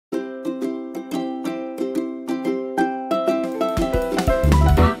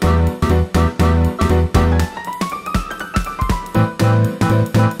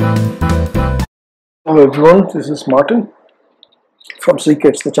Hello everyone, this is Martin from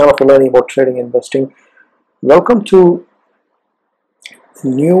Secrets, the channel for learning about trading and investing. Welcome to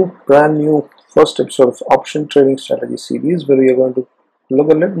the brand new first episode of Option Trading Strategy series, where we are going to look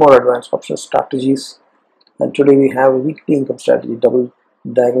a little more advanced option strategies. And today we have a weekly income strategy, double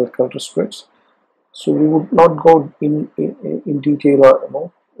diagonal counter spreads. So we would not go in detail,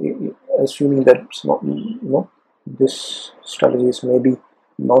 or assuming that this strategy is maybe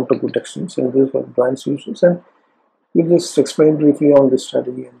not a good exchange, and this is for advanced users. And we'll just explain briefly on this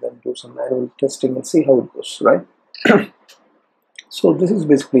strategy and then do some manual testing and see how it goes, right? So this is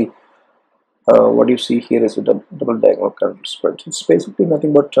basically what you see here is a double diagonal counter spread. It's basically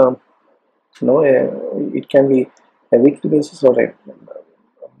nothing but it can be a weekly basis or a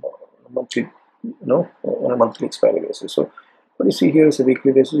monthly, on a monthly expiry basis. So what you see here is a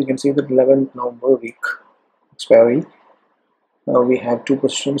weekly basis. You can see that 11th November week expiry. We have two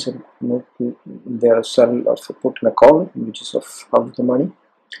positions, and there are sell or put in a call, which is of half the money,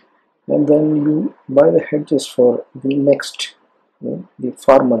 and then you buy the hedges for the next, the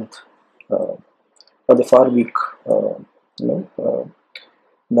far month or the far week,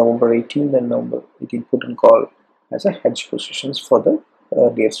 November 18 and November 18 put and call as a hedge positions for the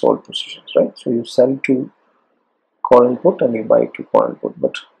earlier sold positions, right? So you sell to call and put, and you buy to call and put,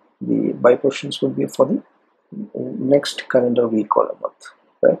 but the buy positions would be for the next calendar week or a month,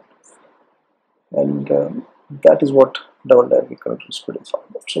 right? And that is what double diagonal counter spread is all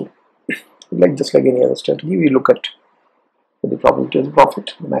about. So, just like any other strategy, we look at the probability of the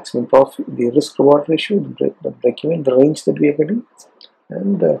profit, the maximum profit, the risk-reward ratio, the break-even, the range that we are getting,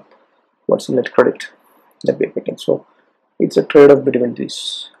 and what's the net credit that we are getting. So, it's a trade-off between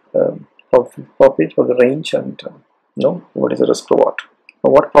this profit or the range and what is the risk-reward.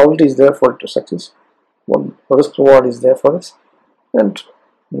 What probability is there for it to success? What risk reward is there for us, and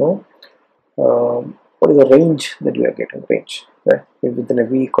what is the range that we are getting, right, within a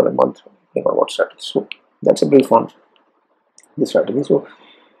week or a month, or what strategy. So that's a brief on the strategy. So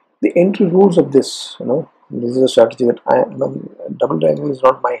the entry rules of this, this is a strategy that double diagonal is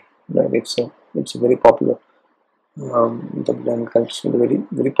not my, it's a very popular double diagonal counter, a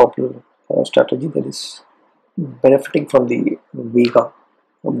very popular strategy that is benefiting from the Vega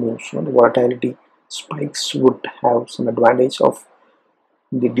moves. The volatility spikes would have some advantage of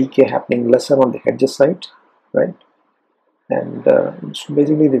the decay happening lesser on the hedges side, right? And so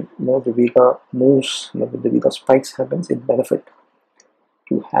basically, the Vega moves, the Vega spikes happens, it benefit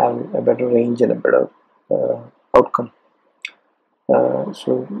to have a better range and a better outcome.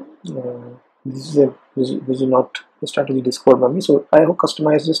 This is not a strategy discovered by me. So I have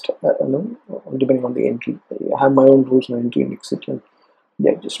customized this, depending on the entry. I have my own rules on entry and exit and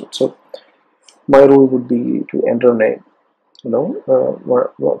the adjustment. So my rule would be to enter on a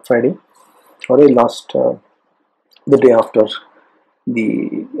Friday or a last the day after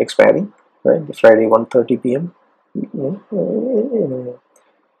the expiry, right? The Friday 1:30 p.m.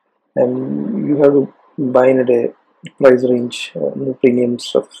 And you have to buy in at a price range.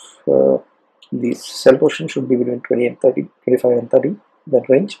 Premiums of the sell portion should be between 20 and 30, 25 and 30, that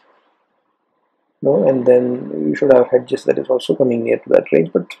range. And then you should have hedges that is also coming near to that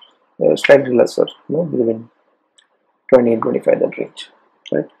range, but slightly lesser, between 20 and 25, that range,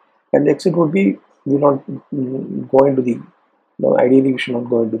 right? And the exit would be, we not go into the, ideally we should not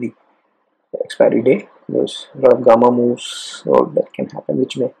go into the expiry day. There's a lot of gamma moves that can happen,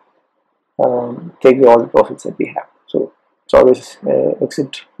 which may take away all the profits that we have. So it's always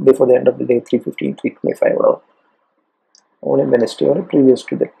exit before the end of the day, 3:15, 3:25, or on a Wednesday or previous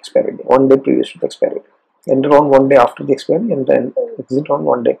to the expiry day, 1 day previous to the expiry day. Enter on 1 day after the expiry, and then exit on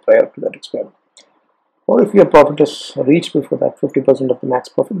 1 day prior to that expiry. Or if your profit is reached before that, 50% of the max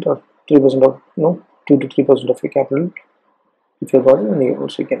profit, or 3% of 2 to 3% of your capital, if you got it, then you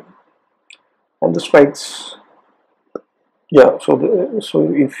also can. And the strikes, yeah. So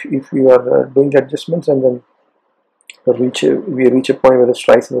if you are doing the adjustments and then we reach a point where the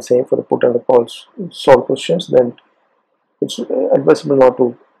strikes are the same for the put and the calls solve positions, then it's advisable not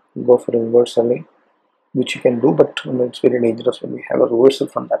to go for reverse selling, which you can do, but it's very dangerous when we have a reversal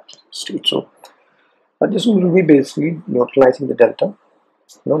from that stage. So adjustment will be basically neutralizing the delta,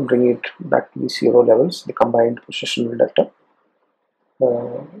 bring it back to the zero levels, the combined positional delta,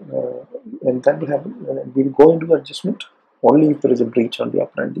 and that will happen. And we'll go into the adjustment only if there is a breach on the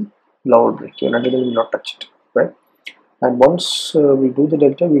upper and the lower break, and until then we will not touch it, right? And once we do the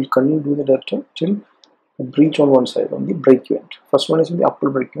delta, we'll continue to do the delta till a breach on one side, on the break event. First one is in the upper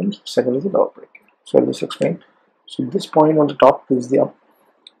break event, second is the lower break event. So I'll just explain. So this point on the top is the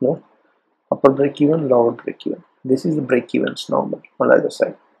upper break even, lower break even. This is the break evens normal on either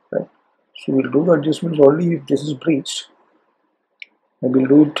side, right? So we'll do the adjustments only if this is breached, and we'll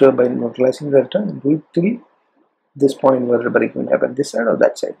do it by neutralizing the delta and do it till this point where the break will happen, this side or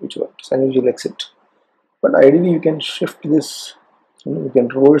that side, whichever, and you'll exit. But ideally you can shift this, you can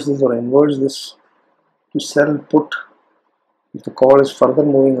reverse this or inverse this to sell put. If the call is further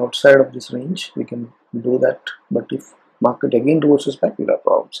moving outside of this range, we can do that. But if market again reverses back, we'll have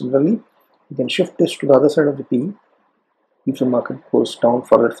problems. Similarly, you can shift this to the other side of the P if the market goes down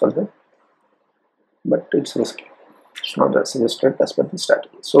further, but it's risky. It's not as suggested as per the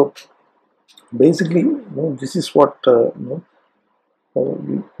strategy. So basically, this is what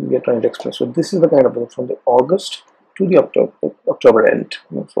we are trying to express. So this is the kind of from the August to the October end.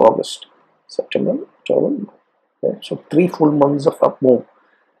 So August, September, October. Right? So 3 full months of up move,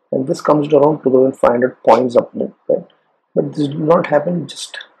 and this comes to around 2,500 points up move. Right? But this did not happen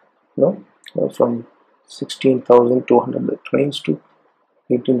just from 16,200 range to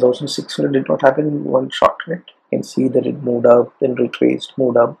 18,600. Did not happen in one shot. Right? You can see that it moved up, then retraced,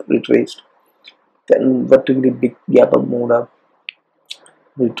 moved up, retraced, then vertically big gap up, moved up,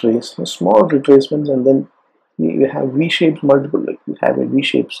 retrace, small retracements, and then you have V-shapes multiple. Like you have a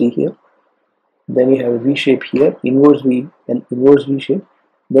V-shape C here, then you have a V-shape here, inverse V, and inverse V-shape.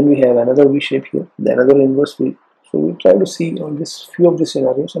 Then we have another V-shape here, then another inverse V. So we try to see on this few of the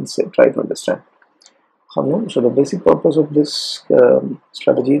scenarios and try to understand. So the basic purpose of this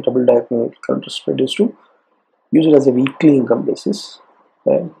strategy, double diagonal counter spread, is to use it as a weekly income basis,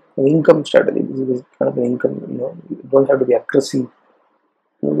 right? An income strategy. This is kind of an income. You don't have to be aggressive.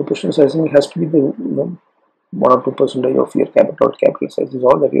 The position sizing has to be the 1 or 2% of your capital size is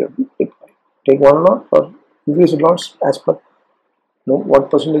all that you have to take. Take one lot or increase the lots as per what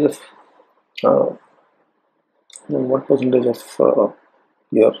percentage of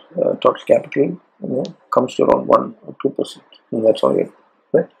your total capital comes to around 1 or 2%, and that's all you have,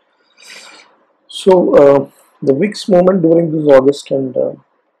 right? So the VIX movement during this August and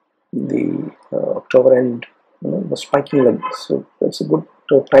the October end was spiking like this, so that's a good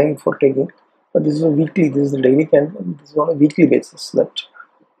time for taking. But this is a weekly, this is the daily candle, and this is on a weekly basis that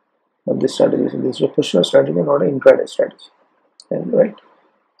this strategy. So this is a positional strategy, not an intraday strategy, and right.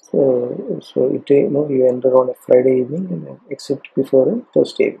 So it you enter on a Friday evening and exit before a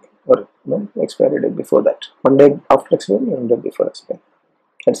Thursday evening, or expiry day before that. One day after expiry, one day before expiry.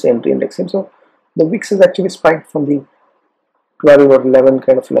 That's the entry and exit. So the VIX is actually spiked from the 12 or 11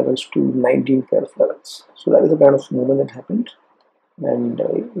 kind of levels to 19 kind of levels. So that is the kind of movement that happened, and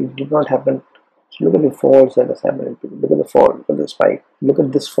it did not happen. So look at the falls that has happened. Look at the fall. Look at the spike. Look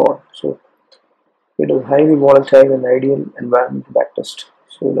at this fall. So it was highly volatile and ideal environment to backtest.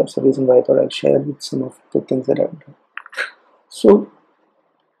 So that's the reason why I thought I'd share with some of the things that I've done. So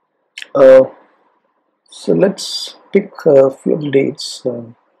let's pick a few of the dates,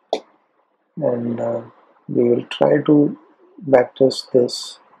 and we will try to backtest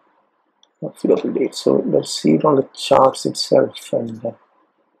this a few of the dates. So let's see it on the charts itself, and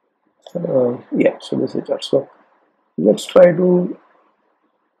yeah. So this is chart. So let's try to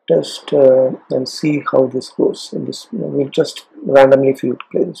test and see how this goes. In this, we'll just randomly few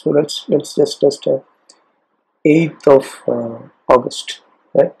places. So let's just test 8th of August,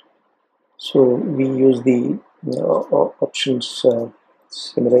 right? So we use the options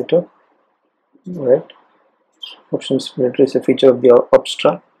simulator, right? Options simulator is a feature of the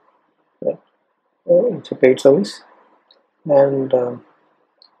Opstra, right? It's a paid service, and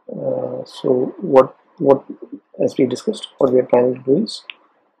so what as we discussed, what we are planning to do is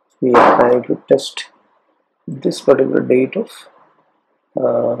we are planning to test this particular date of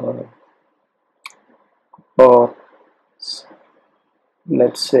or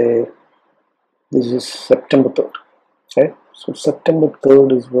let's say this is September 3rd, right? So September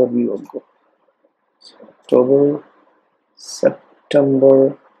 3rd is where we will go. So October,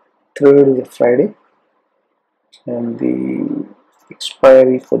 September 3rd is a Friday, and the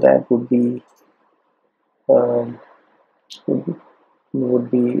expiry for that would be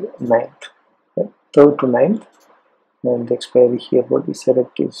 9th, right? 3rd to 9th, and the expiry here what we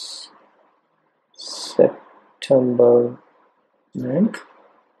select is September 9th,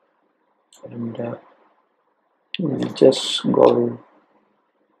 and we just go to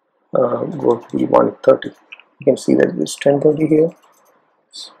the 1:30. You can see that it's 10:30 here.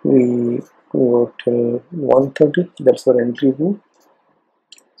 So we go till 1:30. That's our entry rule.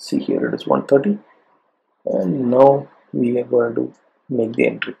 See here it is 1:30, and now we are going to make the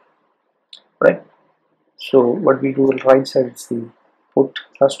entry, right? So what we do on the right side is the put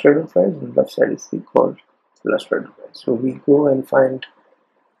last trader price, and left side is the call last trader price. So we go and find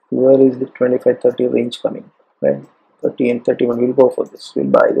where is the 25-30 range coming, right? 30 and 31, we'll go for this, we'll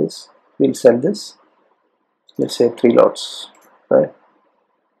buy this, we'll sell this, let's say 3 lots, right?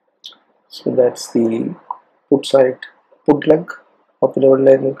 So that's the put side, put leg of the double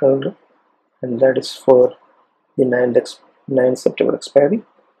diagonal calendar, and that is for the 9 September expiry.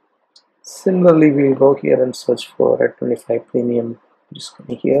 Similarly, we'll go here and search for a 25 premium, which is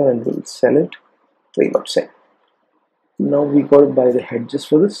coming here, and we'll sell it 3 lots in. Now we got to buy the hedges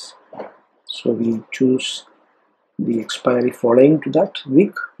for this, so we choose the expiry following to that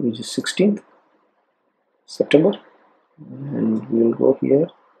week, which is 16th September, and we will go here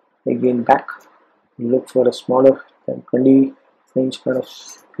again back, look for a smaller than 20 range kind of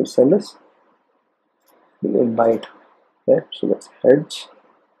sellers. We will buy it. Okay, so that's hedge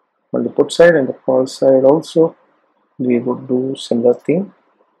on the put side, and the call side also we would do similar thing.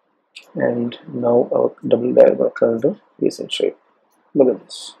 And now our double diagonal calendar is in shape. Look at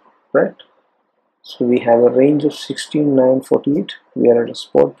this, right? So we have a range of 16,948. We are at a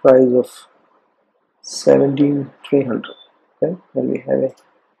spot price of 17,300. Okay, and we have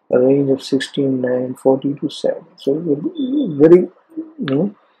a range of 16,940 to 7. So very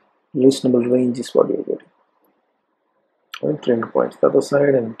reasonable range is what you're getting. And 300 points the other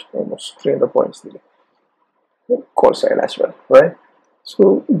side, and almost 300 points the call side as well, right?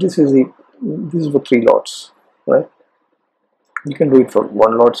 So this is for 3 lots, right? You can do it for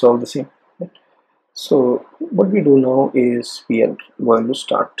 1 lot, so all the same. Right? So what we do now is we are going to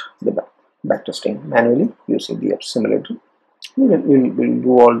start the back testing manually using the simulator. We'll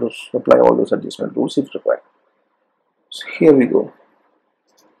do all those, apply all those adjustment rules if required. So here we go.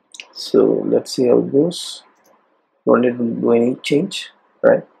 So let's see how it goes. Don't need to do any change,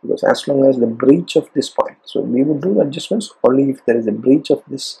 right? Because as long as the breach of this point, so we would do adjustments only if there is a breach of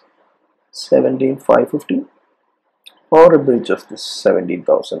this 17,550 or a breach of this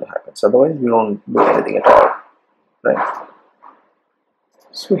 17,000 happens. Otherwise, we don't do anything at all, right?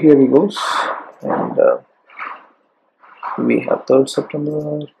 So here we go, and we have 3rd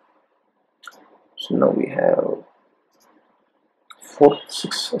September. So now we have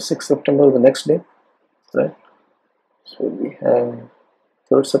 6th September, the next day, right? So we have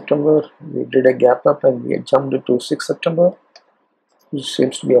 3rd September, we did a gap up and we jumped it to 6th September, which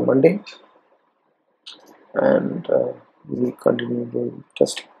seems to be a Monday, and we continue doing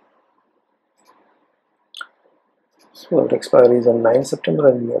testing. So our expiry is on 9th September,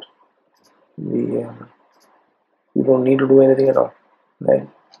 and we don't need to do anything at all, right?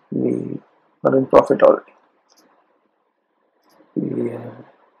 We are in profit already. We're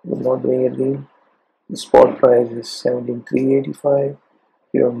not doing anything. The spot price is 17,385.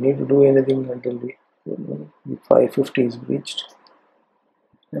 We don't need to do anything until the 550 is breached,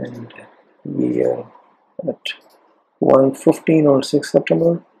 and we are at 115 on 6th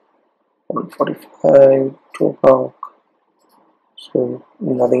September, 145, 2 o'clock. So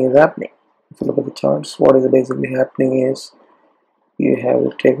nothing is happening. If you look at the charts, what is basically happening is you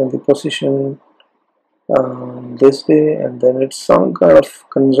have taken the position this day, and then it's some kind of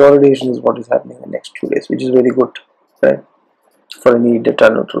consolidation is what is happening in the next 2 days, which is very good, right, for any data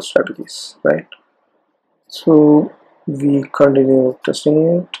neutral strategies, right? So we continue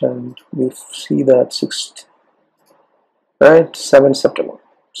testing it, and we see that 6th, right, 7th September.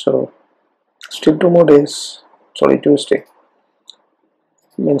 So still 2 more days. Sorry, Tuesday.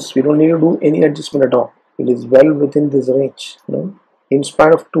 Means we don't need to do any adjustment at all. It is well within this range. In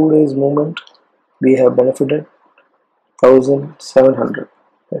spite of 2 days movement, we have benefited 1,700.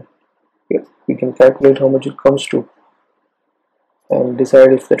 Right? Yeah, we can calculate how much it comes to and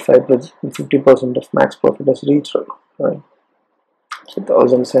decide if that 50% of max profit has reached or not. Right? So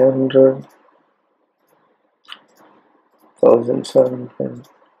 1,700,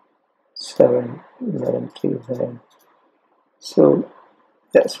 7,939. So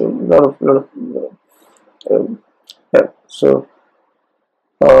yeah, so lot of yeah. So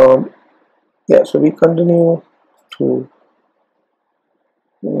yeah, so we continue to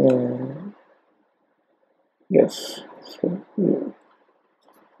yes. So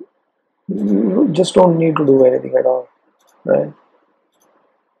you just don't need to do anything at all, right?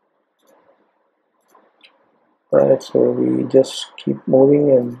 Right. So we just keep moving,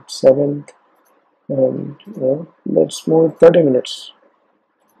 and 7th, and let's move 30 minutes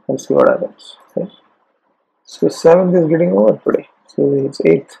and see what happens. Okay? So 7th is getting over today. So it's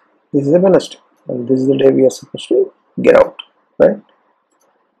 8th. This is a Wednesday, and this is the day we are supposed to get out, right?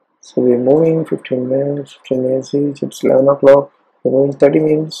 So we're moving 15 minutes each. It's 11 o'clock. We're moving 30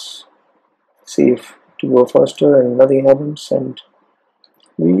 minutes. See if to go faster, and nothing happens, and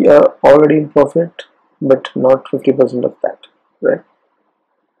we are already in profit, but not 50% of that, right?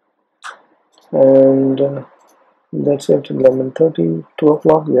 And That's it. 11:30, 2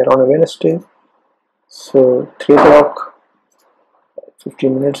 o'clock. We are on a Wednesday. So 3 o'clock,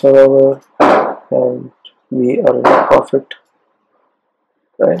 15 minutes are over, and we are in a profit,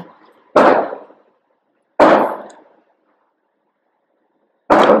 right?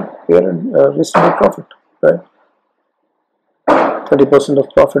 We are in a reasonable profit, right? 30% of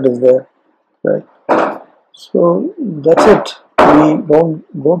profit is there, right? So that's it. We don't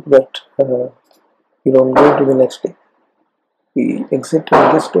go to that. We don't go to the next day. We exit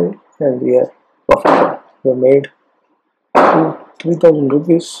on this day, and we are profitable. We have made 3,000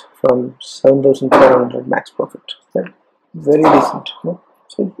 rupees from 7,400 max profit. Right? Very decent. No?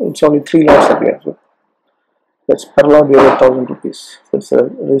 So it's only 3 lots that we have. So that's per lot we have 1,000 rupees. So it's a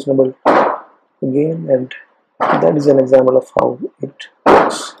reasonable gain, and that is an example of how it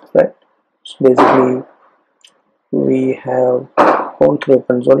works. Right? So basically, we have gone through a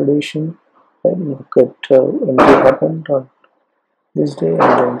consolidation. Right? Market entry happened on this day, and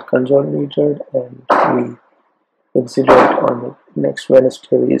then consolidated, and we exited on the next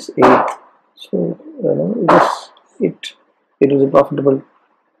Wednesday, which is 8th. So it was a profitable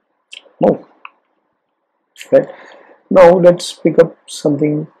move. Right now, let's pick up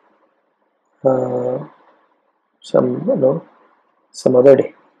something, some other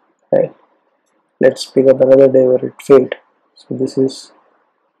day. Right, let's pick up another day where it failed. So this is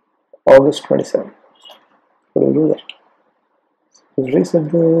August 27th. We'll do that. We'll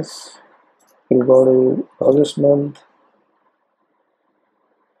reset this. We'll go to August month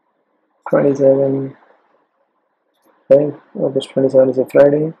 27. Right, August 27 is a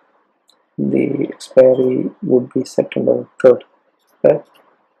Friday. The expiry would be September 3rd. Right,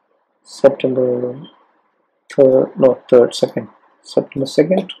 September 3rd, no 3rd, 2nd. September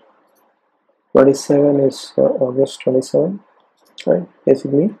 2nd. 27 is August 27. Right,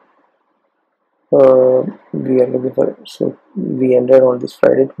 basically we are looking for, so we ended on this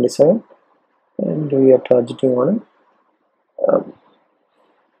Friday 27, and we are targeting on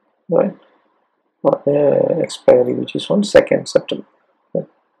right, on expiry which is on 2nd September. Right?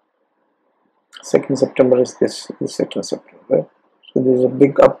 2nd September is this 2nd September. Right? So there is a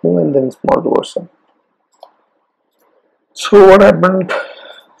big up move and then small reversal. So what happened?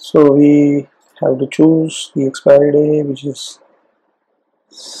 So we have to choose the expiry day, which is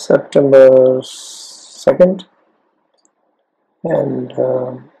September 2nd, and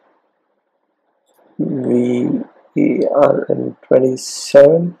we are in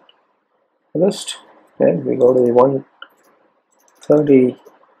 27 August, and we go to the 130,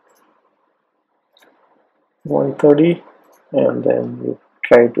 and then we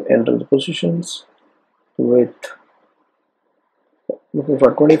try to enter the positions with looking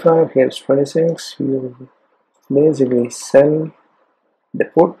for 25. Here's 26. You basically sell the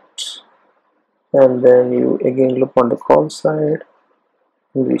puts, and then you again look on the call side,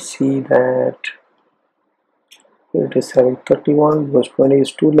 and we see that it is having 31 because 20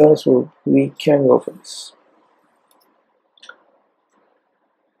 is too less, so we can go for this.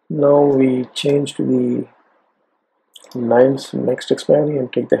 Now we change to the 9's next expiry and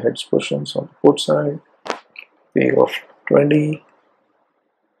take the hedge positions on the put side. We go 20.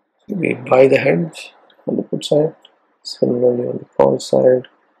 We buy the hedge on the put side. Similarly on the call side,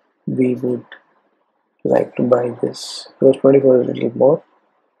 we would like to buy this because 24 is a little more.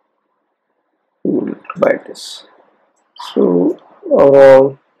 We would buy this. So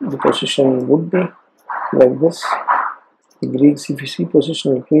overall, the position would be like this. The Greeks, if you see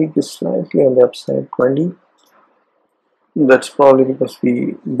positional Greek is slightly on the upside, 20. That's probably because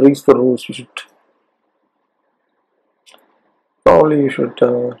we breach the rules. You should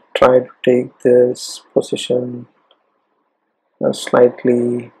try to take this position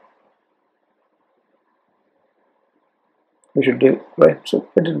slightly. We should do right. So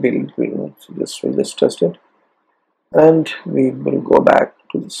let it be a little. So we'll just test it, and we will go back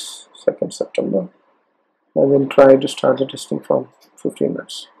to this 2nd September, and then try to start the testing from 15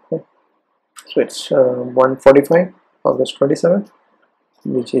 minutes. Okay. So it's 1:45, August 27th,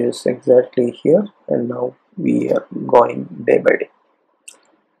 which is exactly here, and now we are going day by day.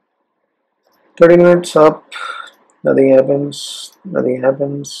 30 minutes up, nothing happens.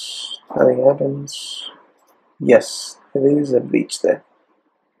 Yes, there is a breach there.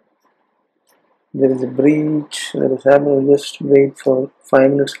 There is a breach that is happening. Just wait for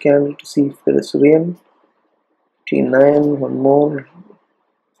 5 minutes candle to see if there is real. T9, one more.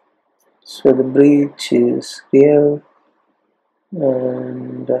 So the breach is real,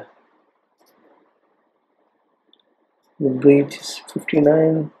 and the breach is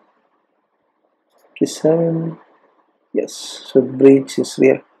 59, 57. Yes, so the breach is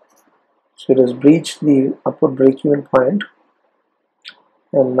real. So it has breached the upward break-even point,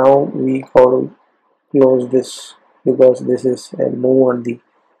 and now we got to close this because this is a move on the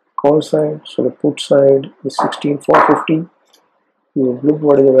call side. So the put side is 16,450. We will look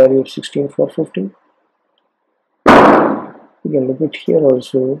what is the value of 16,450. You can look at here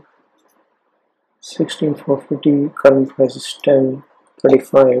also. 16,450, current price is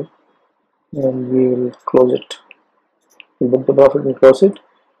 10.35, and we will close it. We book the profit and close it,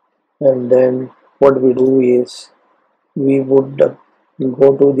 and then what we do is we would go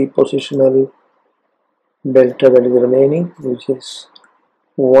to the positional delta that is remaining, which is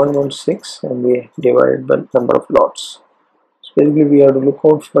 116, and we divide by number of lots. So basically we have to look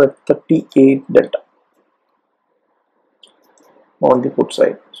out for a 38 delta on the put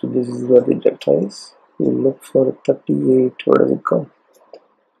side. So this is where the delta is. We look for a 38. Where does it come?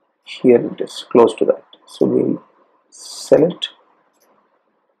 Here it is, close to that. So we'll sell it.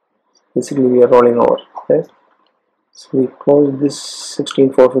 Basically we are rolling over, right? So we close this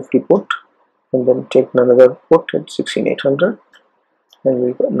 16,450 put, and then take another put at 16,800, and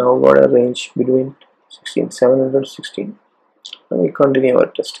we now got a range between 16,700 16, and we continue our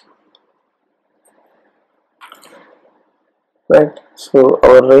testing. Right, so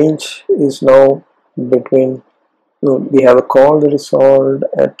our range is now between, we have a call that is sold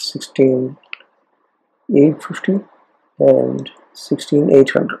at 16,850 and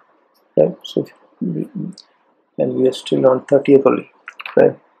 16,800, right? So and we are still on 30th only,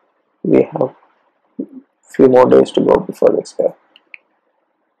 right? We have few more days to go before the expire.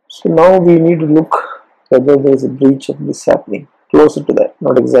 So now we need to look whether there is a breach of this happening, closer to that,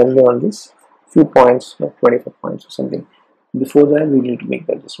 not exactly on this, few points, like 25 points or something. Before that we need to make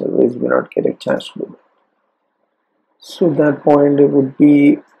the adjustment, otherwise we will not get a chance to do that. So that point it would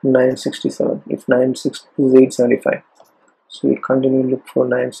be 967. If 960 is 875, so we continue to look for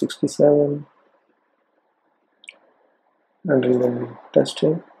 967 until then we test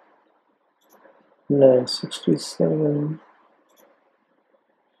it. 967.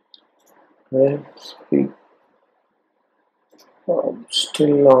 Right, so we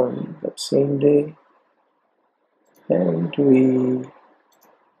still on that same day, and we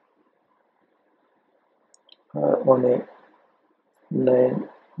are on a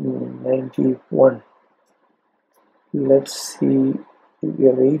 991. Let's see if we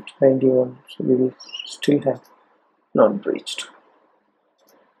have 891, so we will still have not breached.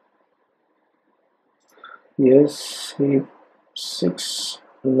 Yes,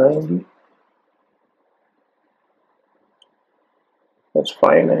 690. That's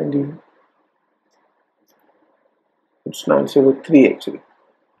 590. It's 903 actually.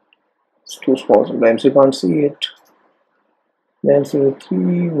 It's too small, sometimes you can't see it. 903,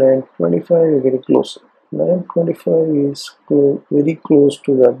 925, you're getting closer. 925 is very close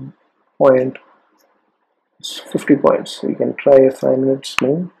to the point. It's 50 points. So you can try a 5 minutes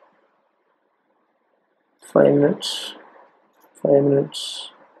move. 5 minutes, 5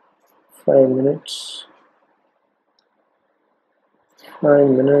 minutes, 5 minutes, 5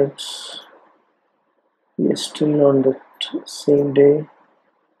 minutes. We are still on the same day.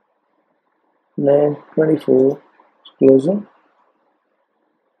 924 is closer.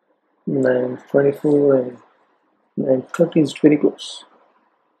 924 and 930 is very close.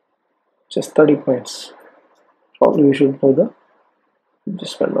 Just 30 points. Probably we should know the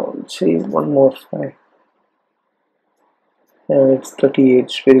adjustment now. Let's say one more 5. And it's 38,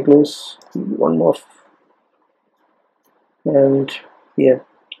 it's very close. One more, and yeah,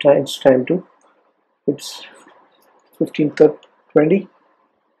 it's time to, it's 15:20.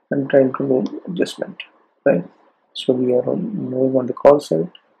 I'm trying to do adjustment, right? So we are moving on the call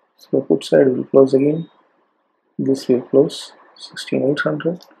side. So put side will close again. This will close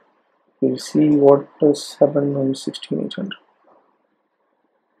 16,800. We'll see what has happened on 16,800.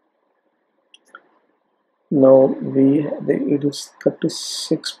 Now it is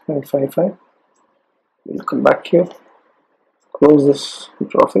 36.55. We'll come back here, close this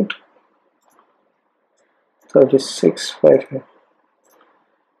profit. 36.55.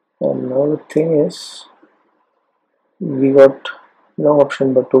 And now the thing is, we got no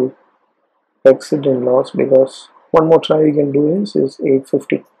option but to exit in loss, because one more try we can do is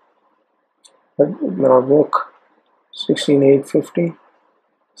 850, but it may not work. 16,850,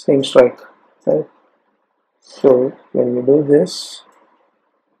 same strike, right? So when we do this,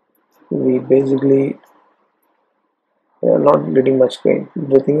 we basically are not getting much gain.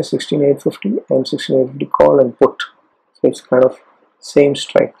 The thing is 16,850 and 16,850 call and put, so it's kind of same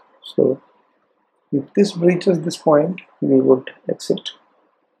strike. So if this breaches this point, we would exit.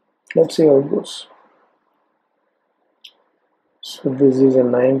 Let's see how it goes. So this is a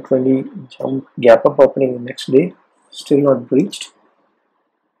 920 jump gap up opening the next day, still not breached,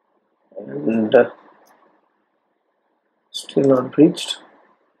 and still not breached.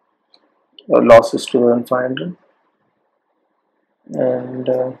 Our loss is 2500, and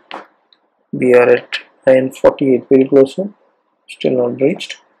we are at 948, very close to, still not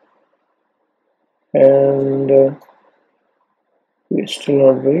breached, and we are still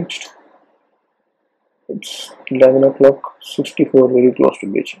not breached. It's 11 o'clock, 64, very close to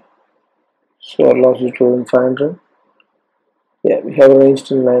breaching. So our loss is 2500. Yeah, we have a range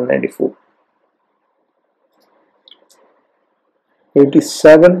till 994.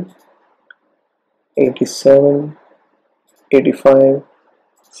 87, 87, 85,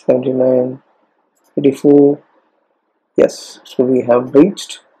 79, 84. Yes, so we have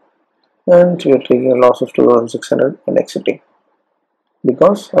breached, and we are taking a loss of 2600 and exiting,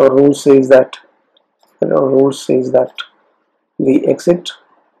 because our rule says that we exit,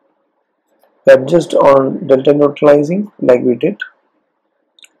 adjust on delta neutralizing like we did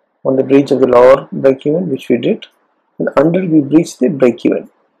on the breach of the lower break even, which we did, and until we breach the break even,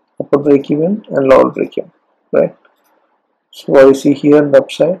 upper break even and lower break even, right? So what you see here on the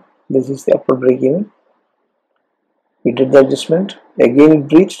upside, this is the upper break even. We did the adjustment, again it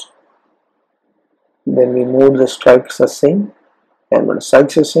breached, then we moved the strikes the same, and when the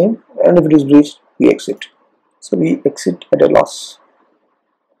strikes are same, and if it is breached, we exit. So we exit at a loss.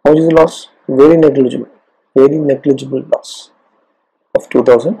 How much is the loss? Very negligible loss of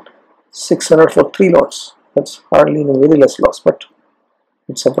 2600 for 3 lots. That's hardly very less loss, but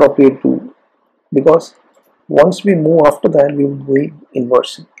it's appropriate to, because once we move after that, we will be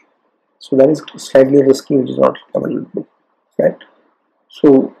inversing. So that is slightly risky, which is not recommendable, right?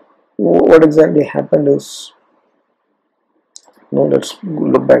 So what exactly happened is, let's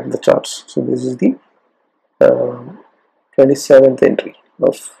look back at the charts. So this is the 27th entry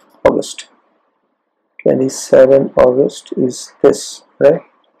of August. 27 August is this, right?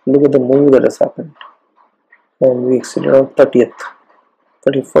 Look at the move that has happened, and we exited on 30th,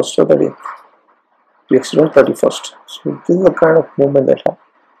 31st or 30th. We exited on 31st. So this is the kind of movement that happened.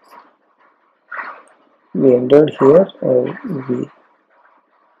 We entered here, and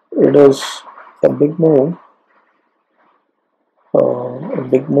it was a big move,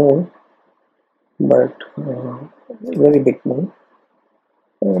 but very big move,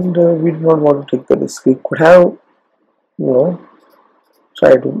 and we did not want to take the risk. We could have,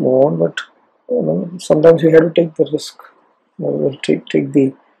 try to move on, but sometimes we have to take the risk. We'll take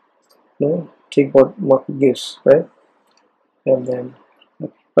the, take what market gives, right? And then,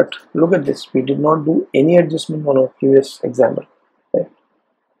 but look at this. We did not do any adjustment on our previous example, right?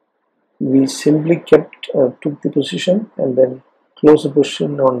 We simply took the position and then closed the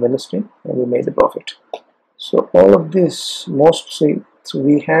position on Wednesday, and we made the profit. So all of this, so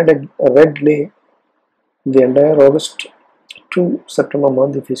we had a red lay the entire August to September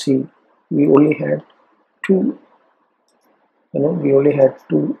month. If you see, we only had two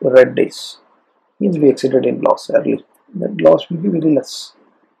red days. Means we exited in loss early. That loss will be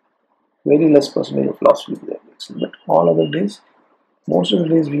very less percentage of loss will be there. But all other days, most of the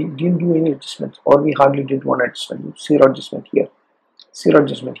days we didn't do any adjustments, or we hardly did one adjustment. Zero adjustment here, zero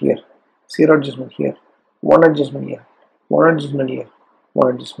adjustment here, zero adjustment here, one adjustment here, one adjustment here,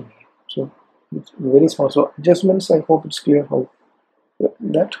 one adjustment here. So it's very small. So adjustments, I hope it's clear how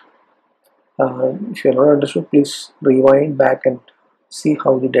that. If you are not understood, please rewind back and see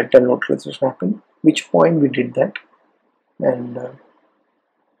how the delta neutralization happened, which point we did that, and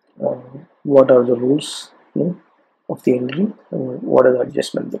what are the rules of the entry, and what are the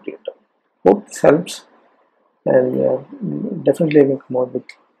adjustments that we have done. Hope this helps, and definitely I will come out with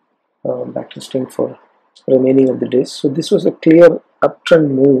backtesting for remaining of the days. So this was a clear uptrend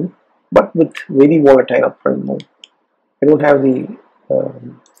move, but with very volatile uptrend move. I don't have the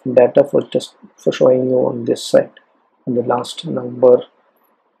data for showing you on this side, on the last number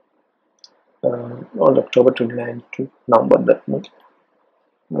on October 29 to November that month.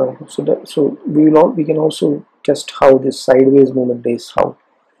 So we can also test how this sideways movement is, how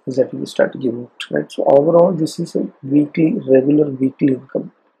exactly the strategy worked, right? So overall, this is a regular weekly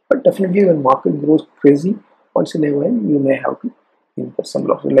income. But definitely, when market grows crazy, once in a while you may have to incur some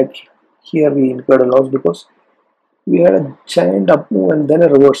loss. Like here, we incurred a loss because we had a giant up move and then a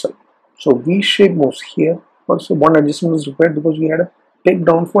reversal. So V-shape moves here. Also, one adjustment was required because we had a big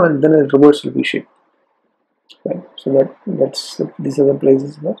downfall and then a reversal V-shape. Right. So these are the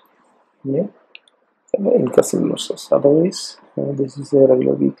places where incur some losses. Otherwise, this is a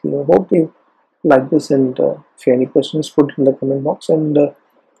regular weekly. I hope you like this, and if you have any questions, put in the comment box, and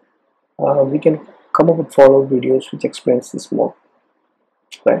we can come up with follow-up videos which explains this more,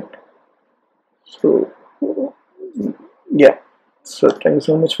 right? So yeah, so thank you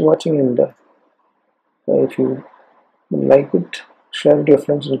so much for watching, and if you like it, share it with your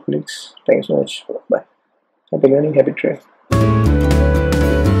friends and colleagues. Thank you so much. Bye. Happy learning, happy trade.